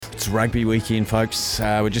It's rugby weekend, folks.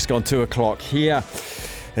 We're just gone 2 o'clock here.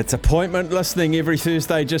 It's appointment listening every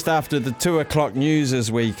Thursday just after the 2 o'clock news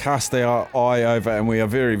as we cast our eye over, and we are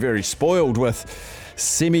very, very spoiled with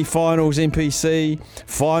semi-finals NPC,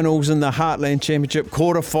 finals in the Heartland Championship,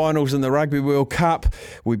 quarter-finals in the Rugby World Cup.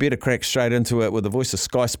 We better crack straight into it with the voice of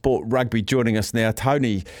Sky Sport Rugby joining us now,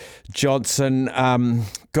 Tony Johnson.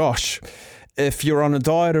 If you're on a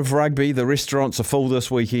diet of rugby, the restaurants are full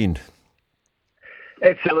this weekend.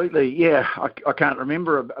 Absolutely, yeah. I can't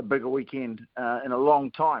remember a bigger weekend in a long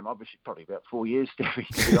time. Obviously, probably about 4 years, Steffi,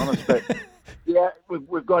 to be honest. But yeah,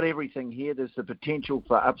 we've got everything here. There's the potential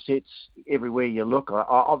for upsets everywhere you look.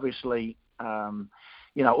 Obviously,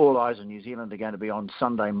 all eyes on New Zealand are going to be on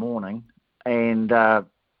Sunday morning, and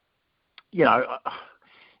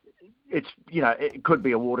it could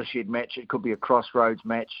be a watershed match. It could be a crossroads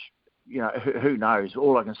match. Who knows?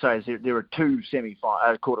 All I can say is there are two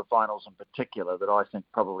quarterfinals in particular that I think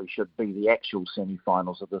probably should be the actual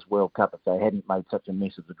semi-finals of this World Cup if they hadn't made such a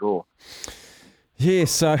mess of the draw. Yeah,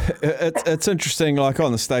 so it's interesting, like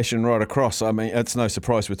on the station right across. I mean, it's no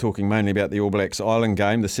surprise we're talking mainly about the All Blacks Island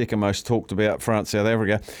game, the second most talked about, France-South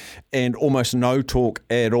Africa, and almost no talk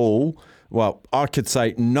at all. Well, I could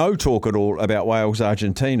say no talk at all about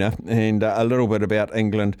Wales-Argentina and a little bit about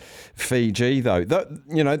England-Fiji, though. They're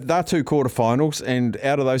two quarterfinals, and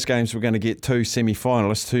out of those games we're going to get two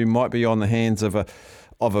semi-finalists who might be on the hands of a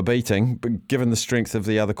beating, but given the strength of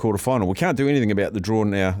the other quarterfinal. We can't do anything about the draw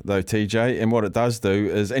now, though, TJ, and what it does do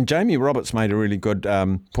is, and Jamie Roberts made a really good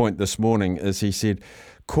point this morning, is he said,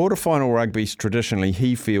 quarterfinal rugby traditionally,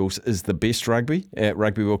 he feels, is the best rugby at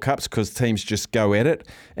Rugby World Cups because teams just go at it,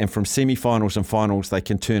 and from semi-finals and finals they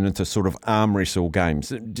can turn into sort of arm wrestle games.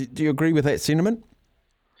 Do you agree with that sentiment?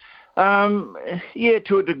 Yeah,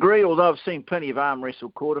 to a degree, although I've seen plenty of arm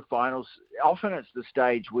wrestle quarterfinals. Often it's the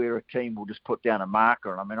stage where a team will just put down a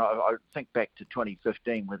marker. And I mean, I think back to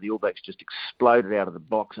 2015 where the All Blacks just exploded out of the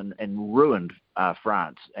box and ruined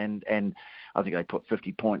France. And I think they put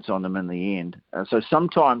 50 points on them in the end. So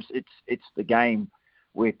sometimes it's the game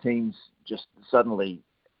where teams just suddenly,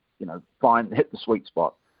 hit the sweet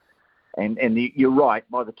spot. And you're right,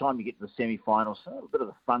 by the time you get to the semi-finals, a bit of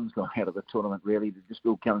the fun's gone out of the tournament, really. It just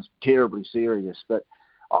becomes terribly serious. But,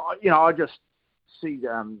 I just see,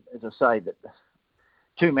 as I say, that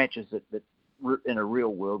two matches that in a real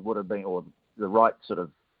world would have been, or the right sort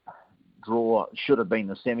of draw should have been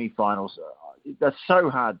the semi-finals. They're so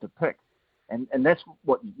hard to pick. And that's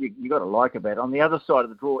what you got to like about it. On the other side of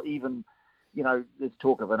the draw, even, there's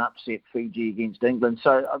talk of an upset Fiji against England.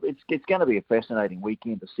 So it's going to be a fascinating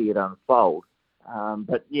weekend to see it unfold.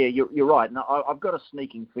 But yeah, you're right. No, I've got a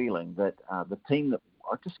sneaking feeling that the team that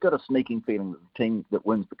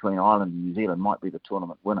wins between Ireland and New Zealand might be the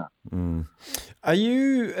tournament winner. Mm. Are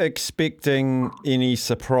you expecting any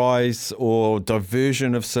surprise or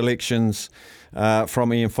diversion of selections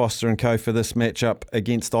from Ian Foster and co for this matchup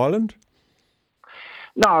against Ireland?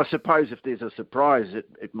 No, I suppose if there's a surprise,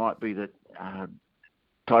 it might be that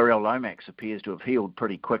Tyrell Lomax appears to have healed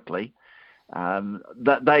pretty quickly.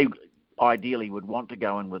 That they ideally would want to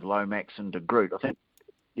go in with Lomax and De Groot. I think,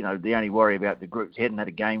 the only worry about De Groot is he hadn't had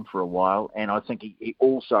a game for a while, and I think he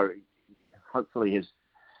also hopefully has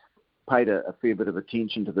paid a fair bit of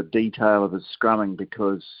attention to the detail of his scrumming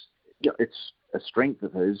because it's a strength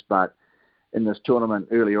of his, but in this tournament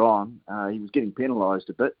earlier on, he was getting penalised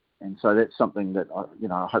a bit. And so that's something that,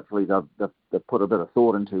 hopefully they've put a bit of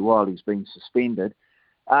thought into while he's been suspended.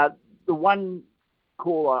 The one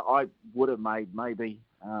call I would have made maybe,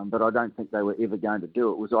 but I don't think they were ever going to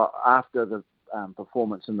do it, was after the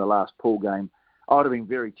performance in the last pool game, I would have been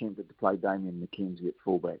very tempted to play Damien McKenzie at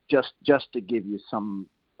fullback, just to give you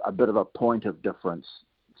a bit of a point of difference,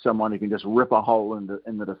 someone who can just rip a hole in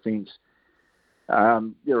the defence.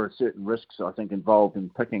 There are certain risks, I think, involved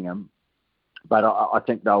in picking him. But I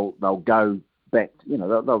think they'll go back,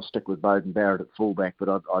 they'll stick with Beauden Barrett at fullback, but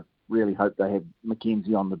I really hope they have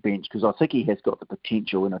McKenzie on the bench because I think he has got the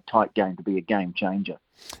potential in a tight game to be a game changer.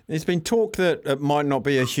 There's been talk that it might not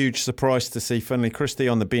be a huge surprise to see Finlay Christie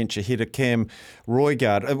on the bench ahead of Cam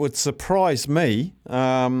Roigard. It would surprise me.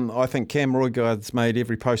 I think Cam Roigard's made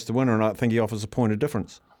every post a winner and I think he offers a point of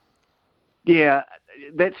difference. Yeah,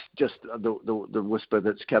 that's just the whisper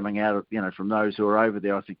that's coming out, from those who are over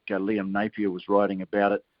there. I think Liam Napier was writing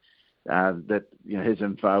about it. That his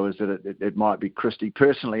info is that it might be Christie.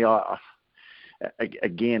 Personally, what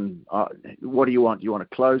do you want? Do you want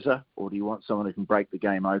a closer, or do you want someone who can break the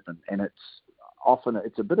game open? And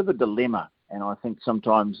it's a bit of a dilemma. And I think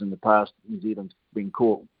sometimes in the past, New Zealand's been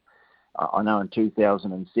caught. I know in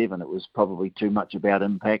 2007 it was probably too much about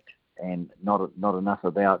impact and not enough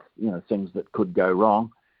about things that could go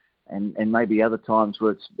wrong. and maybe other times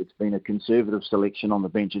where it's been a conservative selection on the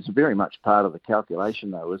bench. It's very much part of the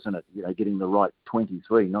calculation, though, isn't it? Getting the right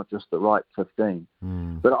 23, not just the right 15.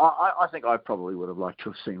 But I think I probably would have liked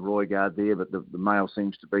to have seen Roygaard there, but the mail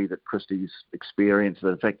seems to be that Christie's experience,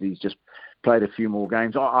 the fact that he's just played a few more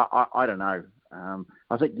games, I don't know.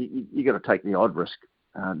 I think you got to take the odd risk,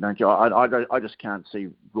 don't you? I just can't see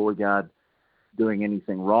Roygaard doing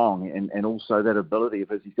anything wrong, and also that ability of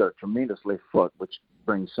his, he's got a tremendous left foot, which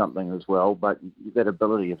brings something as well, but that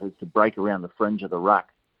ability of his to break around the fringe of the ruck,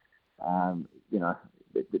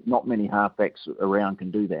 not many halfbacks around can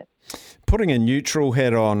do that. Putting a neutral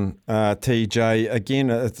hat on, TJ, again,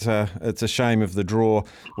 it's a shame of the draw.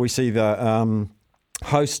 We see the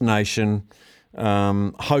host nation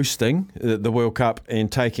hosting the World Cup and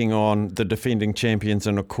taking on the defending champions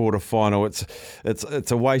in a quarter-final.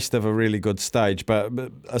 It's a waste of a really good stage, but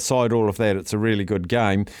aside all of that, it's a really good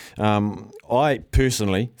game. I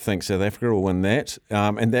personally think South Africa will win that,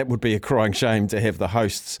 and that would be a crying shame to have the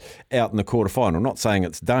hosts out in the quarter-final. Not saying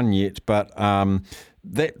it's done yet, but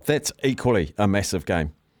that's equally a massive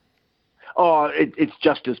game. Oh, it's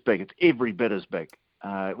just as big. It's every bit as big.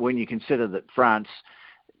 When you consider that France,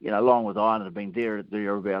 along with Ireland, have been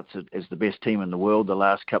thereabouts as the best team in the world the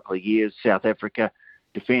last couple of years. South Africa,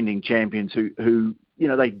 defending champions, who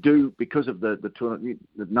they do, because of the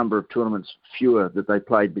number of tournaments fewer that they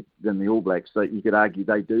played than the All Blacks. So you could argue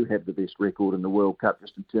they do have the best record in the World Cup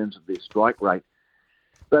just in terms of their strike rate.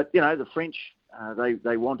 But the French,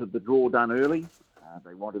 they wanted the draw done early.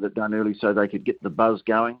 They wanted it done early so they could get the buzz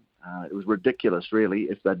going. It was ridiculous, really,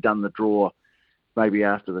 if they'd done the draw maybe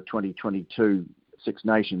after the 2022 Six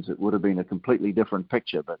Nations. It would have been a completely different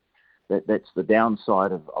picture, but that's the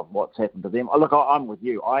downside of what's happened to them. Look, I'm with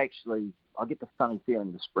you. I get the funny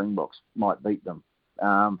feeling the Springboks might beat them.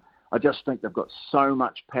 I just think they've got so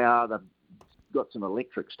much power. They've got some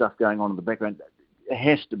electric stuff going on in the background. It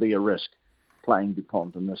has to be a risk playing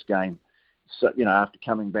DuPont in this game. So, after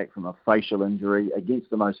coming back from a facial injury against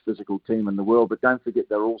the most physical team in the world. But don't forget,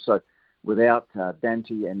 they're also without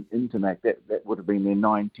Dante and Intermac. That would have been their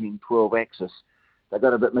 9-10-12 axis. They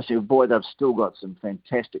got a bit missing. Boy, they've still got some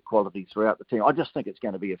fantastic quality throughout the team. I just think it's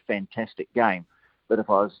going to be a fantastic game. But if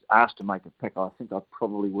I was asked to make a pick, I think I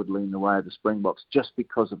probably would lean the way of the Springboks just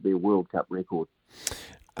because of their World Cup record.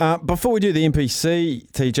 Before we do the NPC,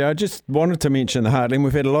 TJ, I just wanted to mention the Heartland.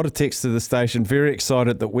 We've had a lot of texts to the station, very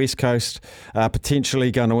excited that West Coast are potentially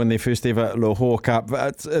going to win their first ever Lahore Cup.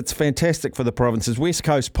 It's fantastic for the provinces. West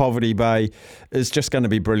Coast Poverty Bay is just going to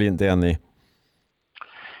be brilliant down there.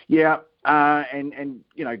 Yeah. And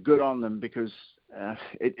good on them, because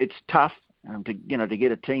it's tough to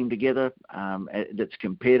get a team together that's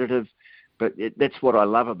competitive. But that's what I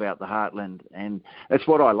love about the Heartland, and that's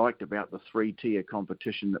what I liked about the three-tier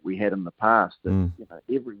competition that we had in the past. That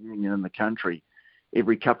every union in the country,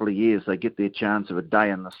 every couple of years, they get their chance of a day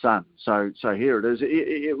in the sun. So here it is.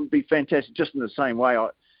 It would be fantastic, just in the same way.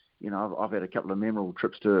 I've had a couple of memorable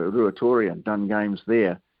trips to Ruatoria and done games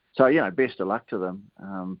there. So best of luck to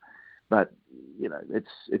them. But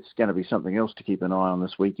it's going to be something else to keep an eye on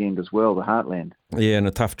this weekend as well, the Heartland. Yeah, and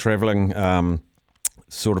a tough travelling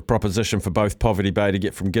sort of proposition for both Poverty Bay to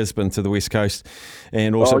get from Gisborne to the West Coast,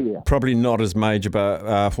 and also probably not as major, but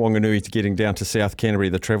Whanganui to getting down to South Canterbury.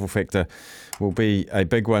 The travel factor will be a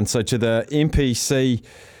big one. So to the NPC,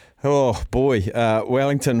 oh boy,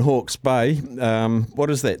 Wellington, Hawke's Bay. What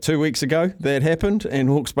is that? 2 weeks ago that happened, and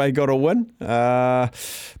Hawke's Bay got a win.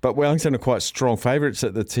 But Wellington are quite strong favourites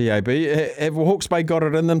at the TAB. Have Hawke's Bay got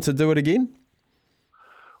it in them to do it again?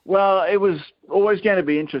 Well, it was always going to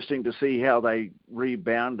be interesting to see how they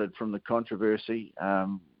rebounded from the controversy,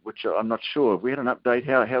 which I'm not sure. Have we had an update?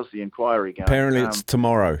 How's the inquiry going? Apparently it's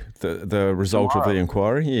tomorrow, the result of the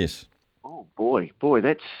inquiry, yes. Oh, boy,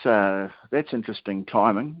 that's interesting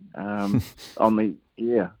timing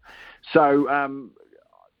So,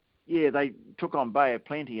 they took on Bay of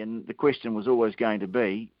Plenty, and the question was always going to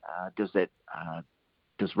be, does that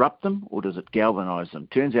disrupt them or does it galvanise them?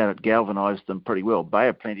 Turns out it galvanised them pretty well. Bay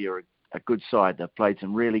of Plenty are a good side. They've played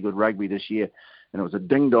some really good rugby this year, and it was a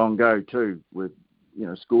ding-dong go too, with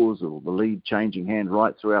scores or the lead changing hand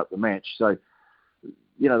right throughout the match. So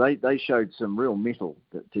they showed some real mettle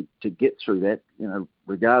to get through that,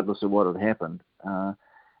 regardless of what had happened.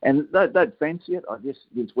 And they'd fancy it, I guess,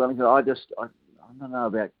 against Wellington. I don't know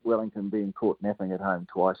about Wellington being caught napping at home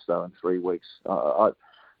twice, though, in 3 weeks.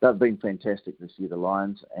 They've been fantastic this year, the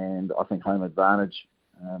Lions, and I think home advantage.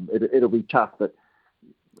 It'll be tough, but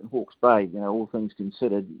Hawke's Bay, all things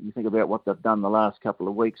considered, you think about what they've done the last couple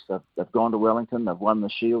of weeks. They've gone to Wellington, they've won the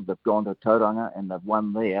Shield, they've gone to Tauranga, and they've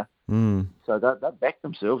won there. So they'll back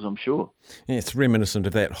themselves, I'm sure. Yeah, it's reminiscent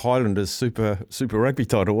of that Highlanders Super Rugby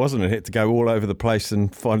title, wasn't it? Had to go all over the place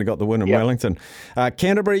and finally got the win in Wellington.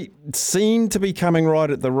 Canterbury seemed to be coming right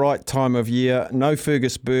at the right time of year. No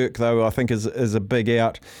Fergus Burke, though, I think is a big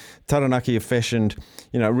out. Taranaki have fashioned,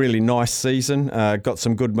 a really nice season. Got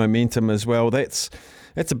some good momentum as well. That's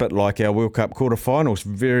a bit like our World Cup quarterfinals.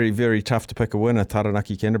 Very, very tough to pick a winner,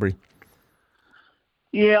 Taranaki Canterbury.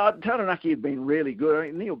 Yeah, Taranaki have been really good. I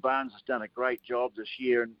mean, Neil Barnes has done a great job this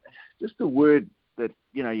year, and just the word that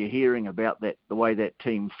you're hearing about that, the way that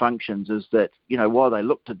team functions, is that while they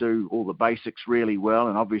look to do all the basics really well,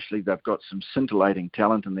 and obviously they've got some scintillating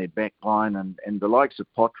talent in their back line, and the likes of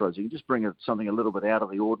Potros, you can just bring something a little bit out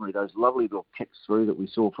of the ordinary. Those lovely little kicks through that we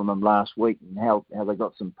saw from them last week, and how they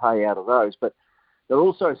got some pay out of those. But they're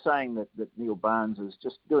also saying that Neil Barnes is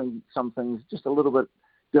just doing some things just a little bit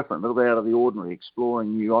different, a little bit out of the ordinary,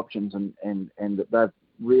 exploring new options, and that they've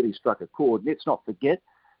really struck a chord. Let's not forget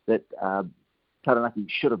that Taranaki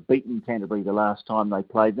should have beaten Canterbury the last time they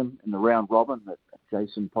played them in the round robin, that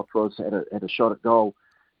Jason Potros had a shot at goal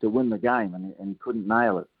to win the game and couldn't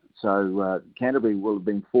nail it. So Canterbury will have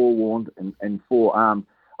been forewarned and forearmed.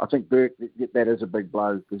 I think Burke, that is a big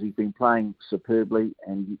blow because he's been playing superbly,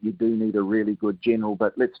 and you do need a really good general.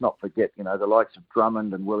 But let's not forget, the likes of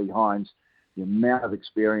Drummond and Willie Hines, the amount of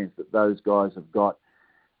experience that those guys have got.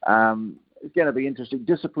 It's going to be interesting.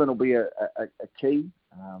 Discipline will be a key.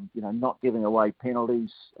 Not giving away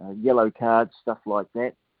penalties, yellow cards, stuff like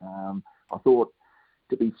that. I thought,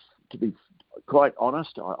 to be quite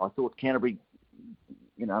honest, I thought Canterbury,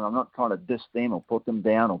 and I'm not trying to diss them or put them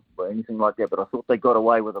down or anything like that, but I thought they got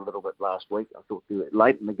away with a little bit last week. I thought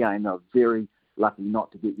late in the game they were very lucky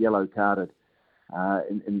not to get yellow carded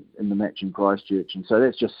in the match in Christchurch, and so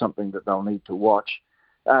that's just something that they'll need to watch.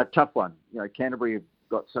 Tough one. Canterbury have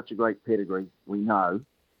got such a great pedigree, we know,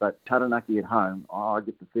 but Taranaki at home, I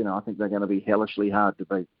get the feeling I think they're going to be hellishly hard to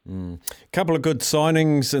beat. Couple of good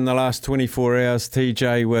signings in the last 24 hours,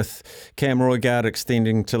 TJ, with Cam Roigard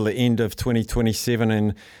extending till the end of 2027,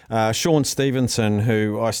 and Sean Stevenson,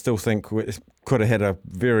 who I still think could have had a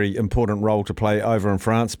very important role to play over in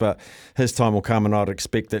France, but his time will come, and I'd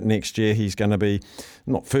expect that next year he's going to be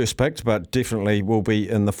not first picked, but definitely will be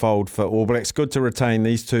in the fold for All Blacks. Good to retain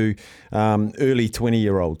these two early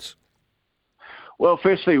 20-year-olds. Well,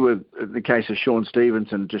 firstly, with the case of Sean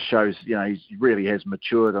Stevenson, just shows, he really has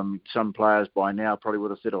matured. I mean, some players by now probably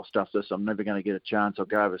would have said, "Oh, stuff this, I'm never going to get a chance. I'll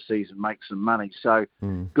go overseas and make some money." So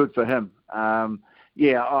good for him.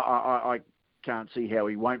 I can't see how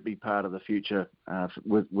he won't be part of the future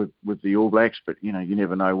with the All Blacks, but, you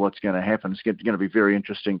never know what's going to happen. It's going to be very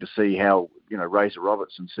interesting to see how, Razor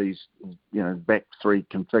Robertson sees, back three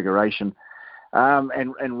configuration.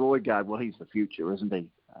 And Roigard, well, he's the future, isn't he?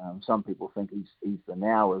 Some people think he's the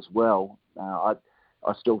now as well. I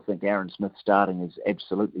still think Aaron Smith starting is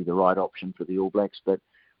absolutely the right option for the All Blacks, but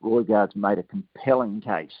Roigard's made a compelling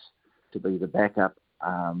case to be the backup.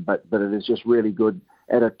 But it is just really good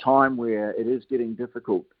at a time where it is getting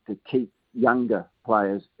difficult to keep younger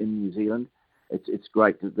players in New Zealand. It's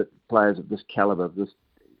great that players of this calibre, this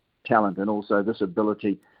talent, and also this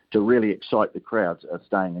ability to really excite the crowds are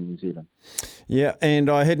staying in New Zealand. Yeah, and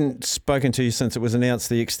I hadn't spoken to you since it was announced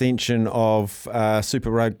the extension of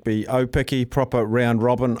Super Rugby Opiki, proper round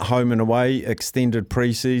robin, home and away, extended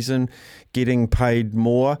pre-season, getting paid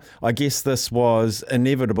more. I guess this was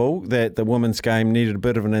inevitable that the women's game needed a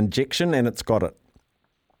bit of an injection, and it's got it.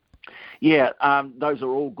 Yeah, those are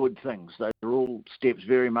all good things. Those are all steps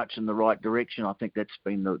very much in the right direction. I think that's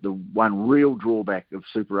been the one real drawback of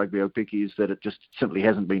Super Rugby Opiki, is that it just simply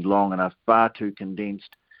hasn't been long enough, far too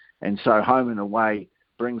condensed. And so home and away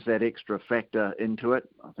brings that extra factor into it.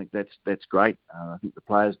 I think that's great. I think the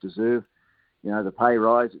players deserve, the pay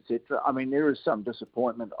rise, etc. I mean, there is some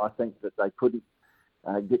disappointment. I think that they couldn't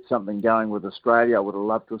get something going with Australia. I would have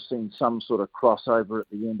loved to have seen some sort of crossover at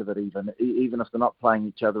the end of it, even if they're not playing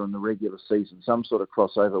each other in the regular season. Some sort of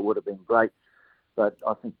crossover would have been great. But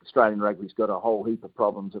I think Australian rugby's got a whole heap of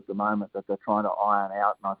problems at the moment that they're trying to iron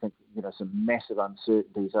out. And I think, some massive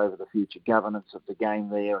uncertainties over the future governance of the game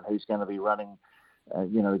there and who's going to be running,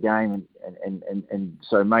 the game. And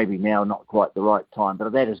so maybe now not quite the right time.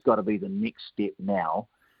 But that has got to be the next step now,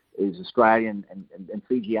 is Australian and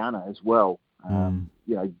Fijiana as well.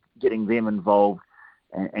 Getting them involved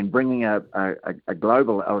and bringing an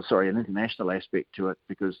international aspect to it,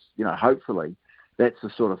 because, hopefully that's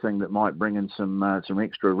the sort of thing that might bring in some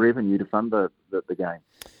extra revenue to fund the game.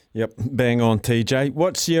 Yep, bang on, TJ.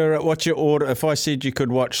 What's your order? If I said you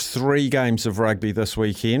could watch 3 games of rugby this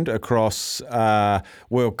weekend across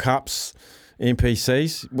World Cups,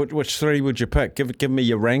 NPCs. Which three would you pick? Give me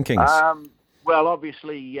your rankings. Well,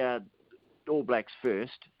 obviously, All Blacks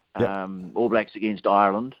first. Yep. All Blacks against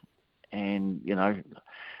Ireland. And,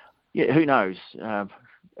 who knows?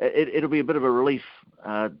 It'll be a bit of a relief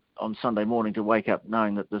on Sunday morning to wake up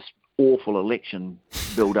knowing that this awful election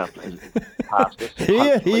build-up has passed us.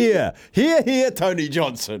 Here, Tony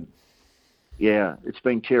Johnson. Yeah, it's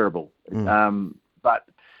been terrible. But,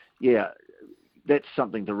 that's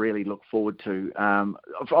something to really look forward to.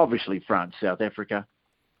 Obviously, France, South Africa.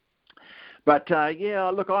 But,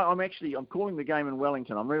 look, I'm calling the game in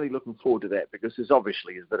Wellington. I'm really looking forward to that because there's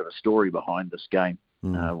obviously a bit of a story behind this game.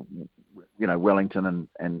 Wellington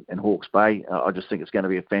and Hawke's Bay. I just think it's going to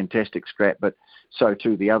be a fantastic scrap, but so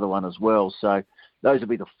too the other one as well. So those will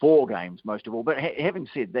be the 4 games most of all. But having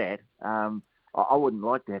said that, I wouldn't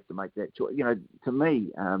like to have to make that choice. To me,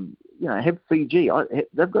 have Fiji.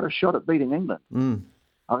 They've got a shot at beating England.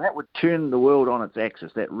 That would turn the world on its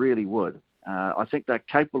axis. That really would. I think they're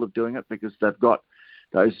capable of doing it because they've got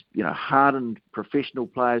those, hardened professional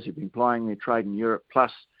players who've been plying their trade in Europe,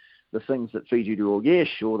 plus the things that Fiji do. Well, yeah,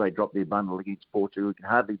 sure, they dropped their bundle against Portugal. We can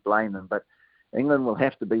hardly blame them, but England will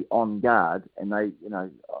have to be on guard, and I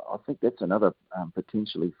think that's another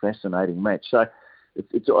potentially fascinating match. So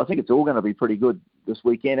I think it's all going to be pretty good this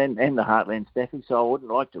weekend, and the Heartland Staffy, so I wouldn't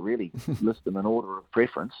like to really list them in order of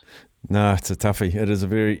preference. No, it's a toughie. It is a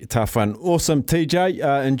very tough one. Awesome,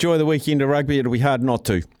 TJ. Enjoy the weekend of rugby. It'll be hard not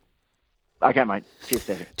to. Okay, mate. Cheers,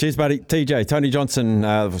 Staffy. Cheers, buddy. TJ, Tony Johnson,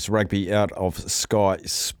 was rugby out of Sky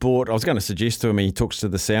Sport. I was going to suggest to him he talks to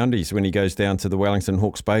the Soundies when he goes down to the Wellington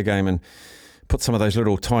Hawke's Bay game and put some of those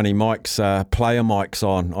little tiny mics, player mics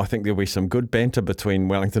on. I think there'll be some good banter between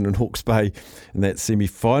Wellington and Hawke's Bay in that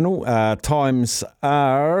semi-final. Times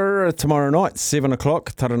are tomorrow night, 7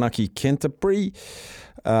 o'clock, Taranaki, Canterbury.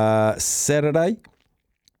 Saturday,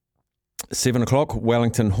 7 o'clock,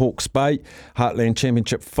 Wellington Hawke's Bay, Heartland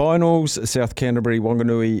Championship Finals. South Canterbury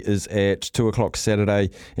Wanganui is at 2 o'clock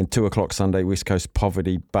Saturday and 2 o'clock Sunday, West Coast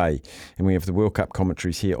Poverty Bay. And we have the World Cup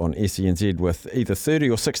commentaries here on SENZ with either 30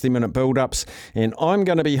 or 60-minute build-ups. And I'm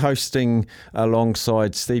going to be hosting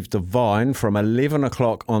alongside Steve Devine from 11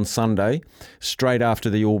 o'clock on Sunday, straight after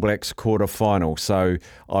the All Blacks quarter-final. So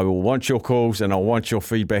I will want your calls and I want your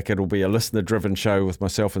feedback. It'll be a listener-driven show with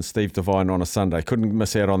myself and Steve Devine on a Sunday. Couldn't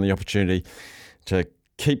miss out on the opportunity to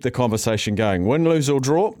keep the conversation going. Win, lose or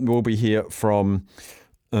draw, we'll be here from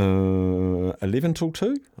 11 till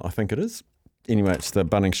 2, I think it is. Anyway, it's the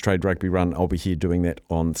Bunnings Trade Rugby Run. I'll be here doing that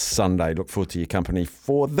on Sunday. Look forward to your company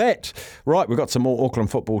for that. Right, we've got some more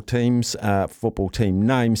Auckland football team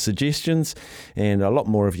name suggestions and a lot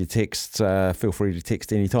more of your texts. Feel free to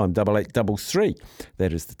text anytime, 8833.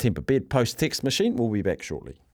 That is the Temper Bed Post text machine. We'll be back shortly.